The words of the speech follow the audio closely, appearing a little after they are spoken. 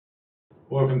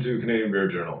Welcome to Canadian Beer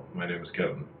Journal. My name is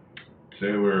Kevin.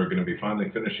 Today we're going to be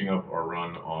finally finishing up our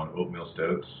run on oatmeal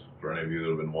stouts. For any of you that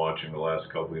have been watching the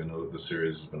last couple, you know that the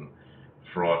series has been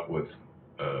fraught with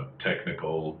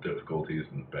technical difficulties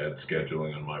and bad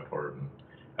scheduling on my part, and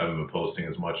I haven't been posting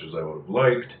as much as I would have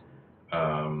liked.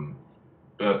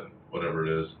 But whatever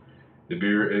it is, the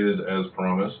beer is as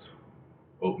promised,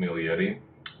 Oatmeal Yeti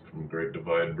from Great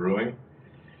Divide Brewing.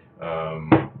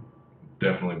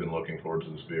 Definitely been looking forward to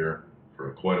this beer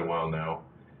for quite a while now.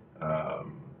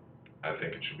 I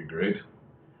think it should be great.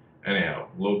 Anyhow,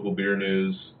 local beer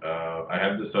news. I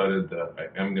have decided that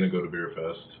I am going to go to Beer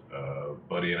Fest.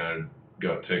 Buddy and I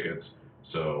got tickets,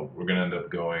 so we're going to end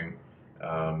up going.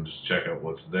 Just check out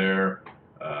what's there.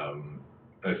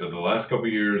 Like I said, the last couple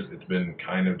of years, it's been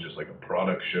kind of just like a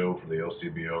product show for the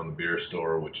LCBO and the beer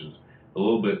store, which is a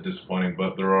little bit disappointing,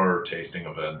 but there are tasting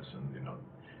events, and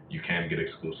you can get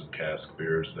exclusive cask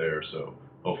beers there, so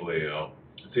hopefully I'll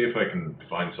see if I can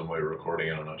find some way of recording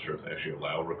it. I'm not sure if they actually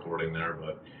allow recording there,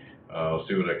 but I'll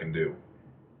see what I can do.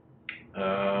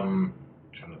 Trying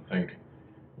to think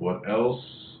what else.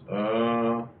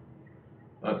 Not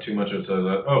too much outside of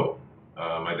that.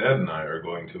 My dad and I are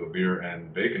going to a beer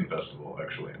and bacon festival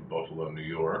actually in Buffalo, New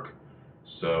York.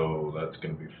 So that's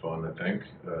going to be fun, I think.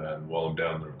 And while I'm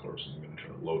down there, of course, I'm going to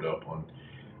try to load up on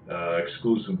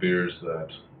exclusive beers that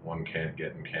one can't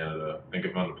get in Canada. I think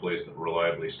I found a place that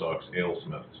reliably stocks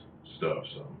AleSmith stuff,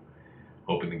 so I'm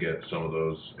hoping to get some of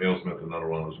those. AleSmith, another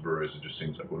one of those breweries, it just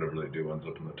seems like whatever they do ends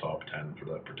up in the top 10 for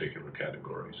that particular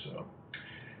category, so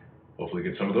hopefully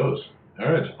get some of those.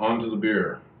 Alright, on to the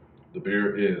beer. The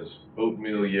beer is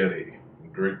Oatmeal Yeti,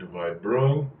 Great Divide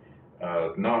Brewing.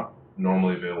 Not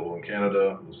normally available in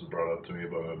Canada. This was brought up to me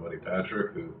by my buddy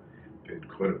Patrick, who paid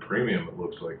quite a premium, it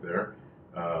looks like there.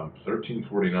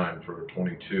 $13.49 for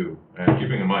 22. And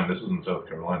keeping in mind, this is in South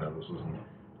Carolina. This isn't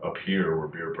up here where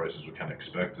beer prices would kind of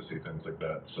expect to see things like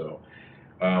that. So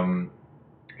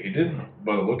he did,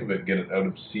 by the look of it, get it out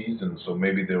of season. So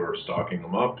maybe they were stocking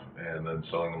them up and then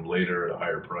selling them later at a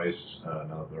higher price.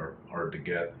 Now they're hard to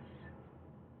get.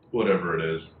 Whatever it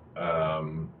is.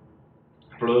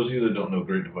 For those of you that don't know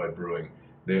Great Divide Brewing,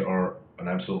 they are an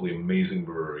absolutely amazing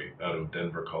brewery out of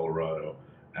Denver, Colorado.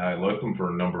 I like them for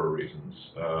a number of reasons.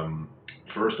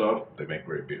 First off, they make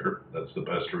great beer. That's the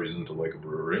best reason to like a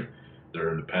brewery.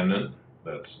 They're independent.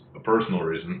 That's a personal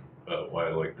reason why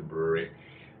I like the brewery.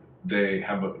 They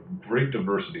have a great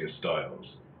diversity of styles.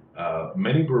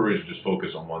 Many breweries just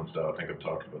focus on one style. I think I've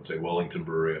talked about, say, Wellington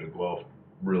Brewery out of Guelph,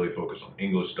 really focus on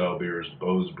English style beers.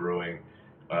 Bose Brewing,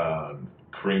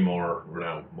 Creemore, we're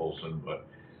now Molson, but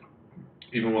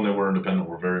even when they were independent,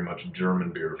 were very much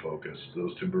German beer focused,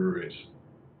 those two breweries.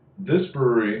 This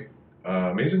brewery,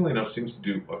 amazingly enough, seems to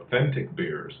do authentic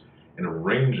beers in a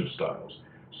range of styles.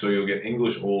 So you'll get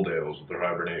English old ales with their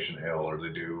hibernation ale, or they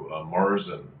do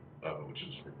Marzen, which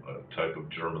is a type of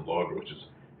German lager, which is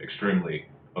extremely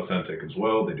authentic as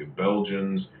well. They do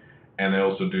Belgians, and they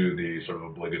also do the sort of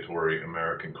obligatory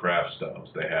American craft styles.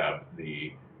 They have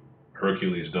the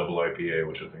Hercules Double IPA,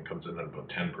 which I think comes in at about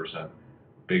 10%.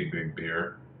 Big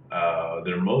beer.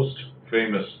 Their most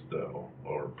famous, though,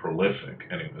 or prolific,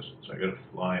 anyways, so I got a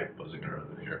fly buzzing around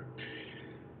in here.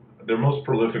 Their most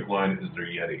prolific line is their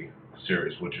Yeti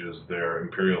series, which is their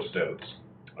Imperial Stouts.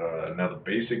 Now, the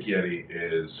basic Yeti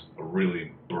is a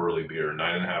really burly beer,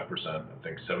 9.5%, I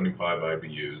think 75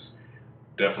 IBUs.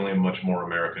 Definitely a much more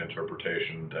American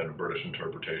interpretation than a British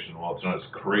interpretation. While it's not as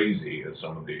crazy as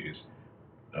some of these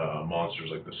monsters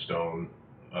like the Stone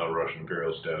Russian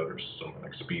Imperial Stout or something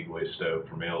like Speedway Stout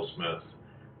from AleSmith,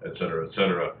 etc.,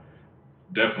 etc.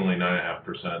 Definitely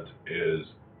 9.5% is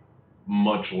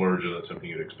much larger than something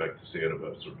you'd expect to see out of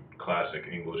a sort of classic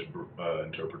English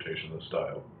interpretation of the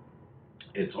style.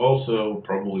 It's also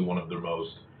probably one of their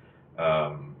most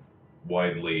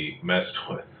widely messed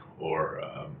with, or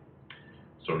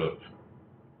sort of,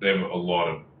 they have a lot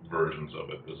of versions of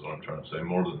it, is what I'm trying to say,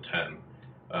 more than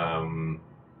 10.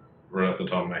 Right off the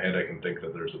top of my head, I can think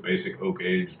that there's a basic oak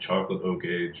age, chocolate oak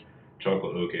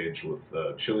age with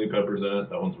chili peppers in it.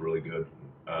 That one's really good.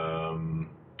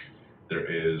 There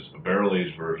is a barrel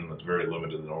aged version that's very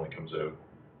limited. That only comes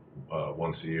out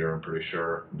once a year, I'm pretty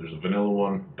sure. There's a vanilla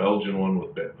one, Belgian one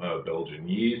with Belgian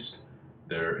yeast.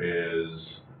 There is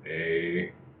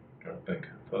I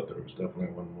thought there was definitely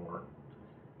one more.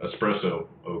 Espresso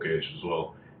oak aged as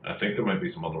well. I think there might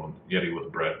be some other ones. Yeti with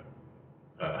Brett.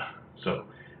 So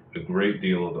a great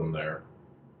deal of them there.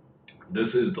 This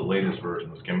is the latest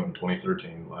version. This came out in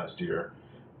 2013, last year.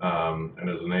 And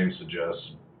as the name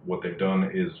suggests, what they've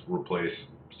done is replace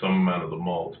some amount of the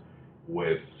malt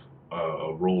with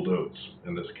rolled oats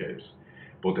in this case.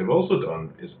 But what they've also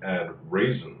done is add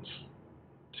raisins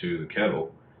to the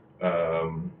kettle,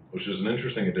 which is an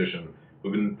interesting addition.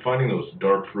 We've been finding those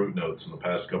dark fruit notes in the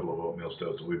past couple of oatmeal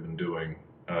stouts that we've been doing,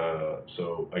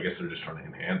 so I guess they're just trying to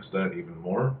enhance that even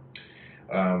more.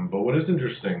 But what is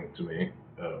interesting to me,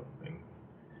 and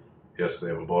yes, they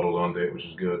have a bottled on date, which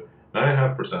is good.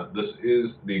 9.5%. This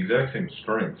is the exact same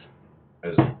strength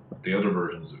as the other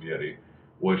versions of Yeti,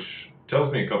 which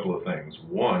tells me a couple of things.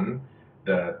 One,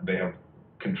 that they have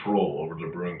control over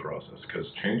the brewing process, because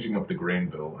changing up the grain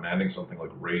bill and adding something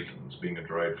like raisins, being a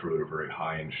dried fruit, are very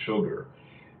high in sugar.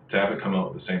 To have it come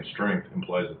out with the same strength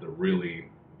implies that they're really,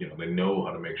 they know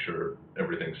how to make sure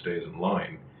everything stays in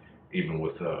line, even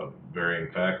with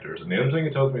varying factors. And the other thing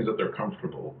it tells me is that they're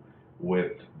comfortable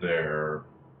with their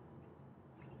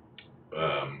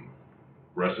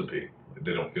recipe.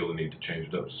 They don't feel the need to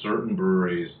change it up. Certain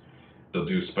breweries, they'll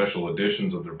do special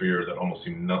editions of their beer that almost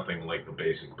seem nothing like the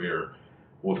basic beer.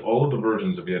 With all of the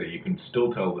versions of Yeti, you can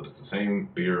still tell that it's the same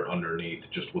beer underneath,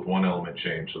 just with one element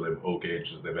change. So they've oak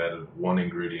ages, they've added one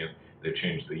ingredient, they've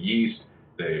changed the yeast,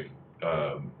 they've,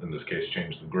 in this case,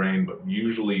 changed the grain, but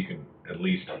usually you can at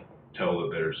least tell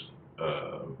that there's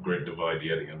Great Divide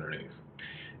Yeti underneath.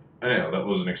 Anyhow, that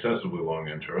was an excessively long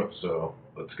intro, so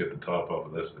let's get the top off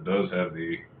of this. It does have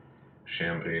the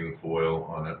champagne foil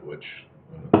on it, which,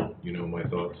 you know my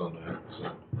thoughts on that.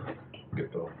 So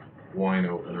get the wine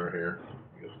opener here.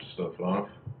 Get the stuff off.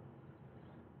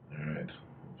 Alright,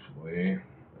 hopefully it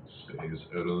stays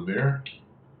out of the beer.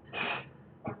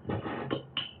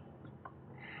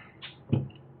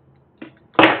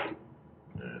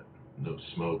 No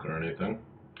smoke or anything.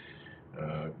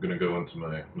 Gonna go into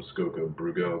my Muskoka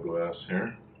Brugal glass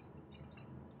here.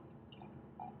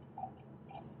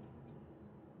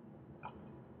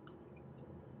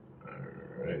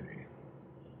 Alrighty.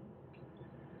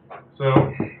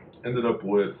 So, ended up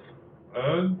with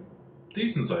a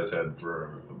decent sized head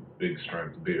for a big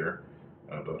strength beer,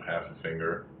 about half a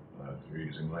finger, if you're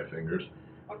using my fingers.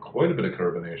 Quite a bit of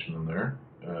carbonation in there.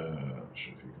 Not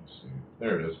sure if you can see.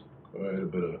 There it is. Quite a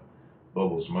bit of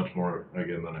bubbles, much more,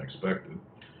 again, than I expected.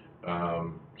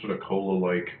 Sort of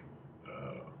cola-like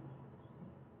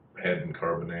head and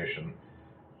carbonation.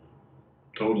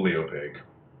 Totally opaque.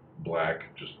 Black,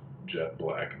 just jet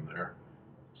black in there.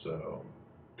 So,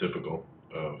 typical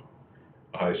of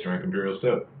a high-strength imperial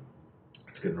stout.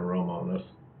 Let's get an aroma on this.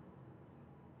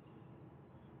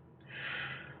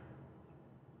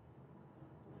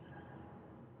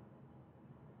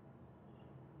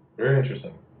 Very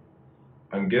interesting.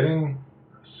 I'm getting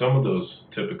some of those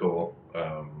typical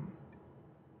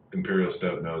imperial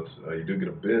stout notes. You do get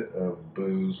a bit of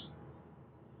booze.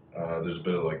 There's a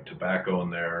bit of like tobacco in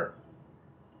there.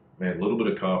 Man, a little bit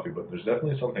of coffee, but there's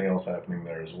definitely something else happening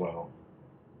there as well.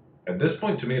 At this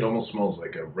point, to me, it almost smells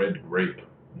like a red grape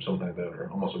or something like that, or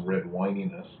almost a red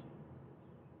wininess.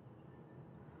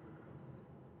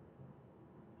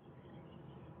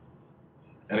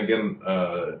 And again,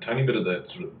 a tiny bit of that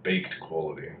sort of baked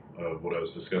quality of what I was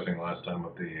discussing last time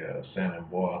with the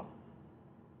Saint-Amboise,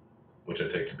 which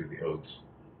I take to be the oats.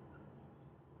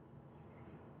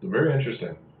 They're very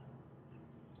interesting.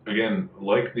 Again,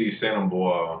 like the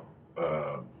Saint-Amboise,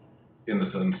 in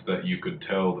the sense that you could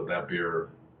tell that that beer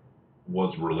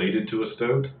was related to a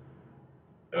stout.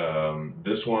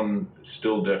 This one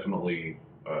still definitely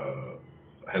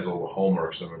has all the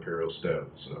hallmarks of imperial stout,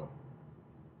 so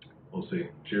we'll see.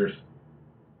 Cheers.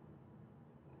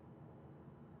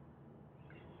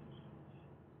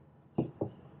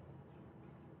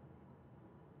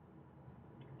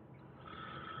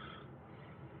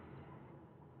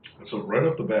 So right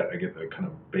off the bat, I get that kind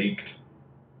of baked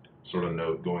sort of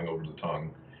note going over the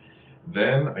tongue.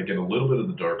 Then I get a little bit of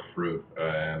the dark fruit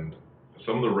and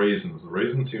some of the raisins. The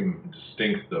raisins seem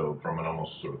distinct though from an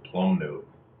almost sort of plum note.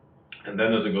 And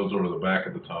then as it goes over the back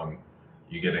of the tongue,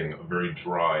 you're getting a very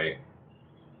dry,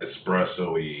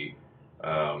 espresso-y,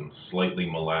 slightly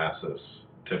molasses,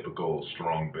 typical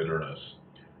strong bitterness.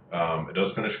 It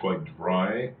does finish quite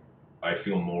dry. I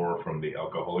feel more from the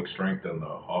alcoholic strength than the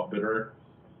hop bitter.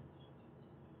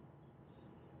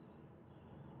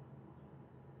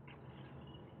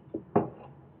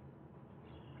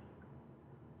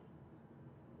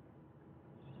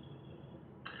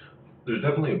 There's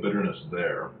definitely a bitterness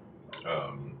there,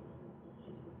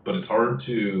 but it's hard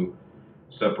to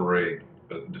separate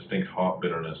a distinct hop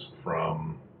bitterness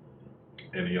from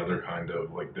any other kind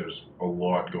of, like, there's a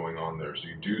lot going on there. So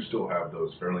you do still have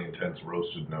those fairly intense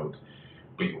roasted notes,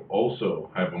 but you also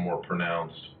have a more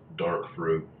pronounced dark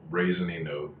fruit, raisiny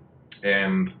note,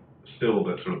 and still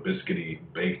that sort of biscuity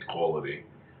baked quality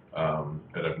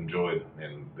that I've enjoyed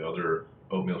in the other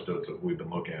oatmeal stouts that we've been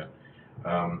looking at.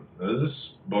 This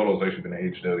bottle has actually been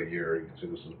aged out a year. You can see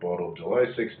this is bottled July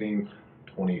 16th,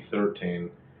 2013,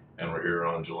 and we're here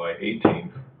on July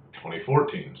 18th,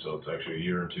 2014. So it's actually a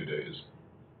year and 2 days.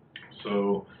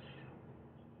 So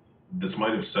this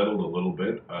might have settled a little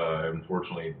bit. I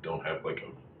unfortunately don't have like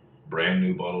a brand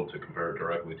new bottle to compare it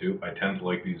directly to. I tend to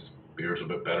like these beers a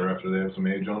bit better after they have some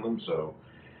age on them, so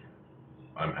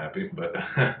I'm happy. But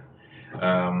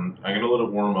I'm gonna let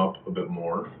it warm up a bit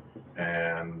more,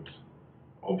 and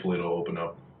hopefully it'll open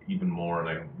up even more, and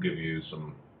I can give you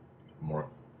some more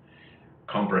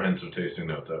comprehensive tasting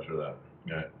notes after that.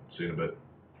 Yeah, see you in a bit.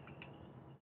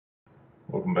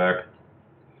 Welcome back.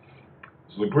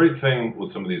 So the great thing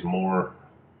with some of these more,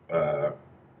 uh,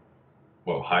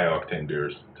 well, high octane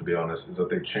beers, to be honest, is that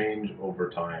they change over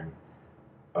time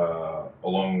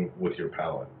along with your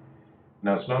palate.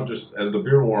 Now, it's not just as the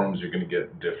beer warms, you're going to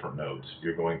get different notes.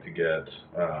 You're going to get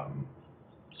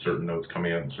certain notes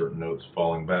coming out and certain notes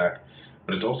falling back.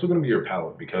 But it's also going to be your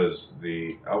palate because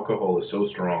the alcohol is so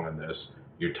strong in this.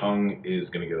 Your tongue is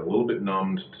going to get a little bit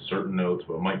numbed to certain notes,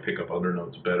 but might pick up other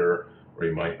notes better, or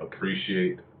you might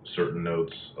appreciate certain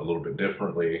notes a little bit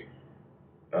differently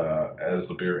as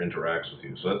the beer interacts with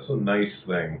you. So that's a nice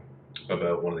thing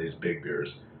about one of these big beers.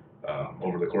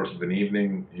 Over the course of an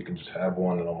evening, you can just have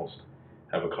one and almost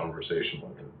have a conversation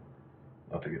with it.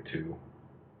 Not to get too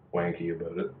wanky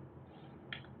about it.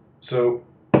 So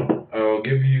I'll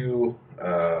give you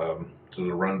sort of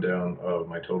a rundown of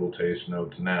my total taste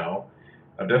notes now.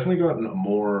 I've definitely gotten a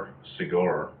more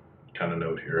cigar kind of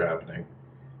note here happening.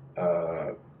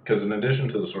 Because in addition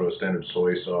to the sort of standard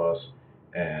soy sauce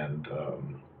and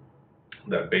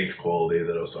that baked quality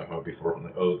that I was talking about before from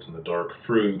the oats and the dark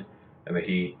fruit and the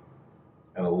heat,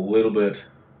 and a little bit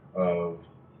of,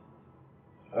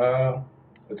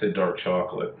 I'd say dark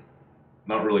chocolate.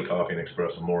 Not really coffee and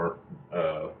espresso, more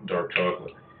dark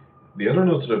chocolate. The other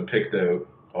notes that I've picked out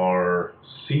are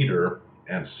cedar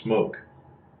and smoke,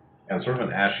 and sort of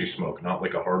an ashy smoke, not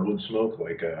like a hardwood smoke,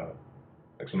 like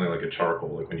something like a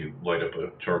charcoal, like when you light up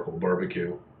a charcoal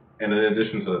barbecue. And in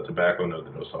addition to the tobacco note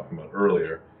that I was talking about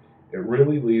earlier, it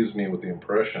really leaves me with the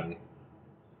impression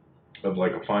of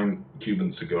like a fine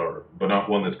Cuban cigar, but not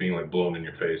one that's being like blown in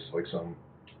your face like some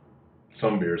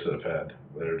beers that I've had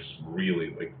that are just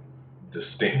really like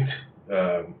distinct.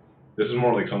 This is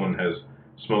more like someone has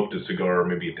smoked a cigar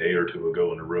maybe a day or two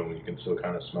ago in a room, and you can still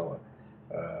kind of smell it.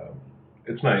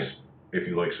 It's nice if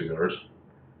you like cigars.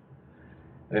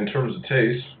 In terms of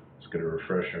taste, let's get a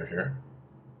refresher here.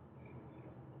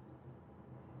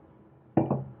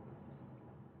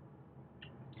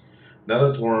 Now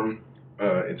that it's warm,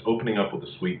 it's opening up with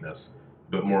a sweetness,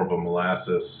 a bit more of a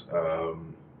molasses,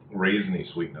 raisiny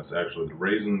sweetness. Actually, the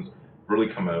raisins really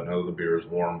come out now that the beer is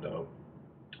warmed up.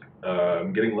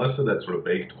 I'm getting less of that sort of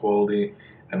baked quality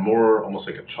and more almost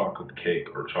like a chocolate cake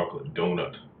or chocolate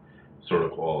donut sort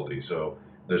of quality. So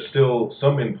there's still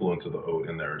some influence of the oat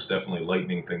in there. It's definitely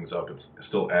lightening things up. It's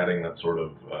still adding that sort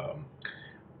of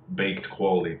baked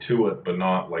quality to it, but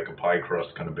not like a pie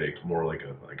crust kind of baked, more like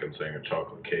I'm saying, a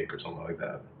chocolate cake or something like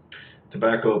that.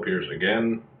 Tobacco appears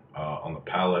again on the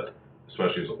palate,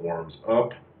 especially as it warms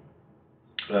up.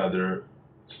 They're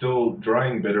still dry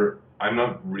and bitter. I'm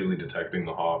not really detecting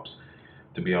the hops,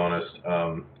 to be honest.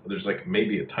 There's like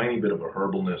maybe a tiny bit of a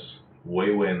herbalness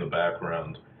way in the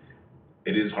background.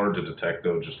 It is hard to detect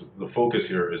though. Just the focus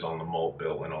here is on the malt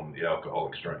bill and on the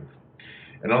alcoholic strength.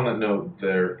 And on that note,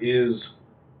 there is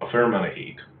a fair amount of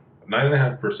heat.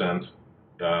 9.5%.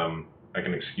 I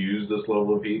can excuse this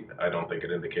level of heat. I don't think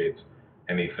it indicates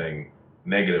anything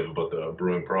negative about the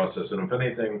brewing process. And if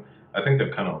anything, I think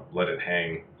they've kind of let it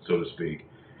hang, so to speak,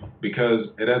 because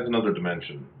it adds another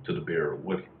dimension to the beer.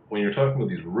 With when you're talking about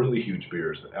these really huge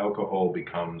beers, the alcohol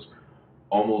becomes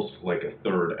almost like a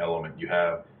third element. You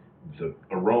have the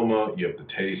aroma, you have the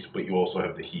taste, but you also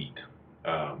have the heat.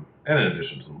 And in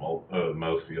addition to the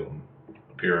mouthfeel and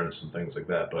appearance and things like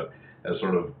that, but as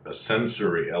sort of a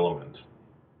sensory element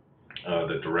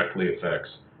that directly affects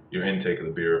your intake of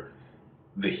the beer,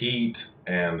 the heat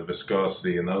and the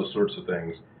viscosity and those sorts of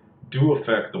things do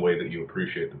affect the way that you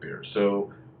appreciate the beer.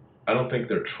 So I don't think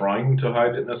they're trying to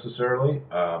hide it necessarily.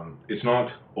 It's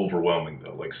not overwhelming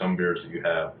though. Like some beers that you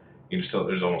have, you just tell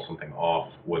there's almost something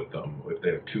off with them. If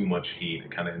they have too much heat,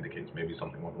 it kind of indicates maybe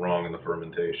something went wrong in the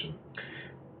fermentation.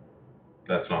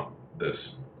 That's not this.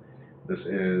 This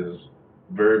is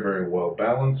very well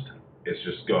balanced. It's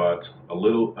just got a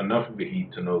little enough of the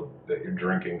heat to know that you're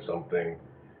drinking something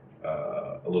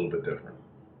a little bit different.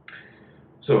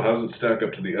 So how does it stack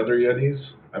up to the other Yetis?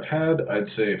 I've had, I'd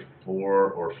say,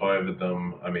 4 or 5 of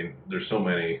them. I mean, there's so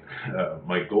many.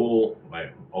 My goal, my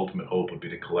ultimate hope would be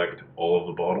to collect all of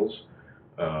the bottles.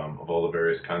 of all the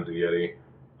various kinds of Yeti.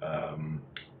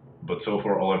 But so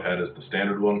far, all I've had is the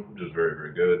standard one, which is very,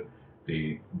 very good.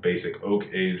 The basic oak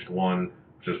aged one,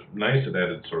 which is nice. It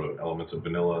added sort of elements of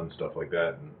vanilla and stuff like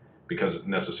that. And because it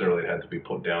necessarily had to be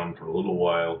put down for a little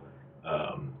while,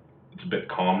 it's a bit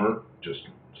calmer, just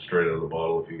straight out of the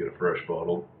bottle if you get a fresh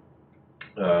bottle.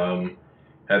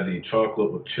 Had the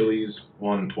chocolate with chilies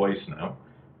one twice now.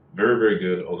 Very, very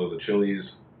good, although the chilies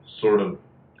sort of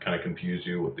kind of confuse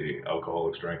you with the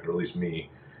alcoholic strength, or at least me.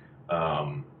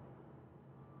 Um,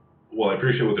 Well, I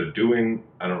appreciate what they're doing.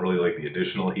 I don't really like the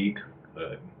additional heat.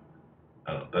 I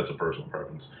don't know, that's a personal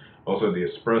preference. Also, the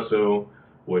espresso,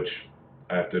 which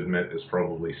I have to admit is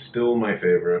probably still my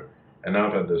favorite. And now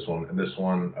I've had this one, and this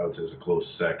one I would say is a close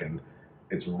second.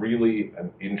 It's really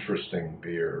an interesting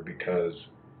beer because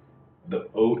the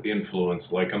oat influence,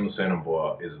 like on the Saint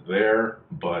Bois, is there,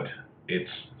 but it's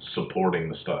supporting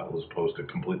the style as opposed to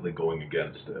completely going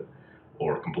against it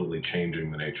or completely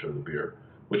changing the nature of the beer,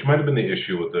 which might have been the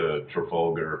issue with the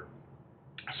Trafalgar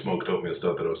smoked oatmeal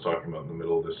stuff that I was talking about in the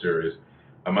middle of the series.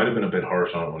 I might have been a bit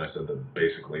harsh on it when I said that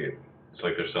basically it's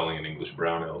like they're selling an English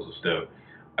brown ale as a stout.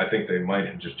 I think they might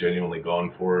have just genuinely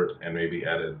gone for it and maybe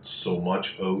added so much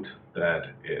oat that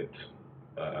it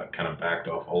kind of backed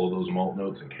off all of those malt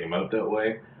notes and came out that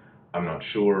way. I'm not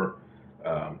sure.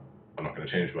 I'm not going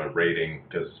to change my rating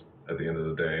because at the end of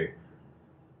the day,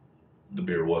 the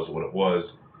beer was what it was.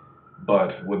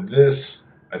 But with this,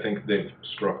 I think they've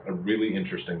struck a really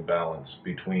interesting balance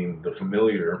between the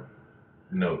familiar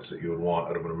notes that you would want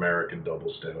out of an American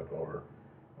double stout or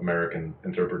American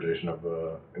interpretation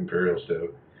of imperial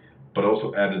stout, but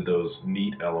also added those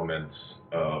neat elements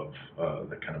of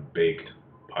the kind of baked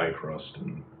pie crust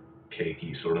and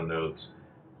cakey sort of notes,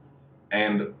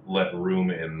 and let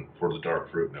room in for the dark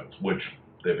fruit notes, which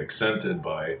they've accented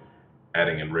by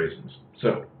adding in raisins.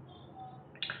 So,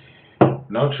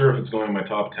 not sure if it's going in my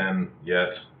top 10 yet.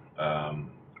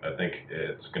 I think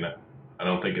it's gonna. I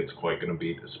don't think it's quite gonna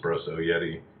beat Espresso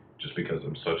Yeti, just because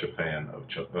I'm such a fan of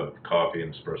coffee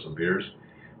and espresso beers.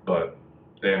 But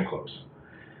damn close.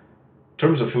 In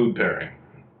terms of food pairing,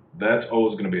 that's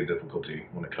always going to be a difficulty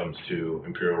when it comes to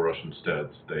Imperial Russian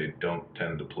stouts. They don't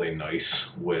tend to play nice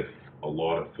with a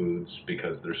lot of foods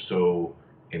because they're so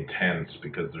intense,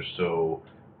 because they're so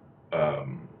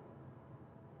um,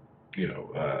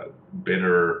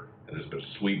 bitter, and there's a bit of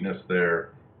sweetness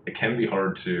there. It can be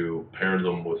hard to pair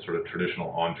them with sort of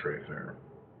traditional entree fare.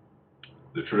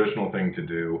 The traditional thing to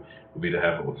do would be to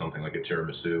have it with something like a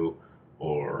tiramisu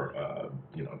or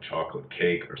chocolate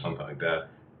cake or something like that.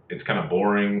 It's kind of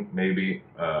boring, maybe,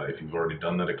 if you've already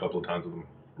done that a couple of times with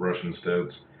Russian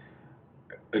stouts.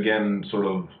 Again, sort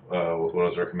of with what I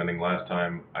was recommending last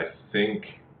time, I think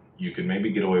you could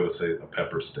maybe get away with, say, a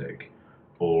pepper steak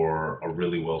or a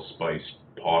really well spiced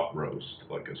pot roast,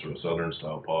 like a sort of southern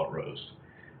style pot roast.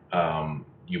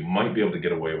 You might be able to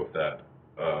get away with that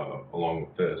along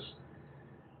with this.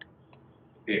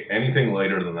 Anything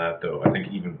lighter than that, though, I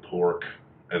think even pork,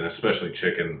 and especially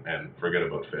chicken, and forget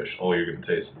about fish, all you're going to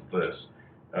taste is this,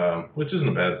 which isn't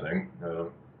a bad thing.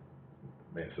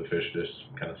 If the fish dish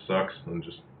kind of sucks, then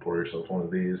just pour yourself one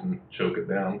of these and choke it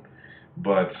down.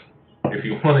 But if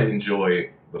you want to enjoy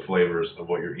the flavors of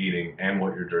what you're eating and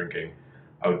what you're drinking,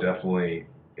 I would definitely,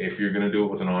 if you're going to do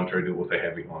it with an entree, do it with a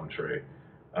heavy entree.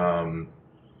 In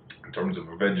terms of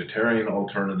a vegetarian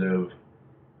alternative,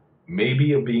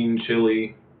 maybe a bean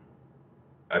chili.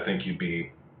 I think you'd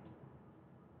be.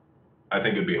 I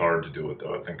think it'd be hard to do it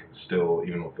though. I think still,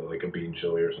 even with like a bean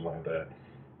chili or something like that,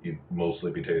 you'd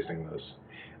mostly be tasting this.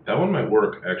 That one might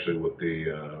work actually with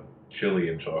the chili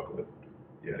and chocolate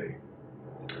Yeti.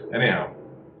 Anyhow,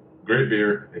 great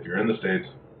beer. If you're in the States,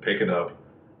 pick it up.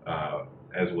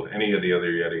 As with any of the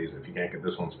other Yetis, if you can't get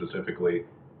this one specifically,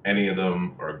 any of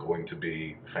them are going to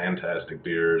be fantastic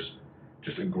beers.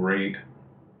 Just a great,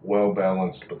 well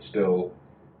balanced, but still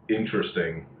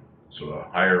interesting, sort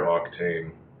of higher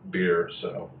octane beer.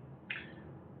 So,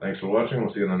 thanks for watching.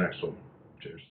 We'll see you in the next one. Cheers.